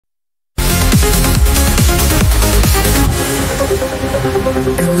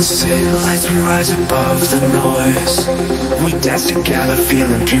the city lights, we rise above the noise. We dance together,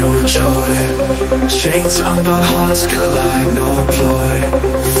 feeling pure joy. Chains on our hearts collide, no ploy.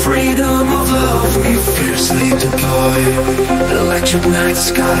 Freedom of love, we fiercely deploy. Electric night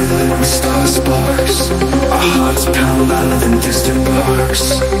sky lit with star sparks. Our hearts pound louder than distant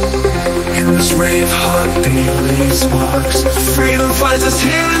barks. In this rave, heartbeat leaves marks. Freedom finds us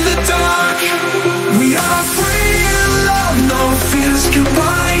here in the dark. We are free in love, no fears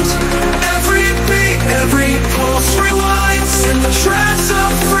combined. Every beat, every pulse rewinds. In the trance of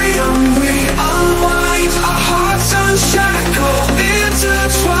freedom we unwind. Our hearts unshackled,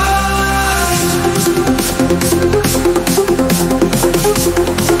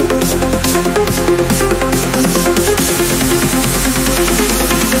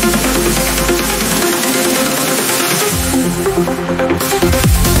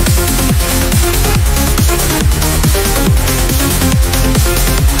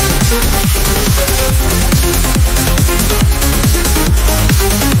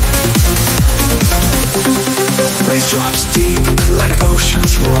 drops deep like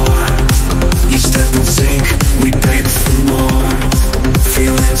oceans roar. Each step and sink, we beg for more.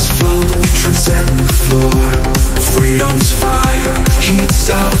 Feelings flow, we transcend the floor. Freedom's fire heats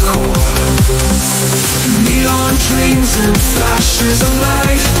our core. Neon dreams and flashes of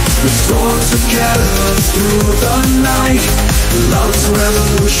light, we soar together through the night. Love's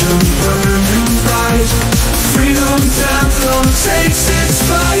revolution burning bright. Freedom's anthem takes its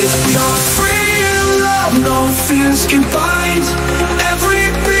flight. We are free in love, no fears can bind. Every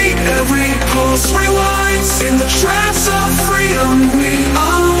beat, every pulse rewinds. In the trance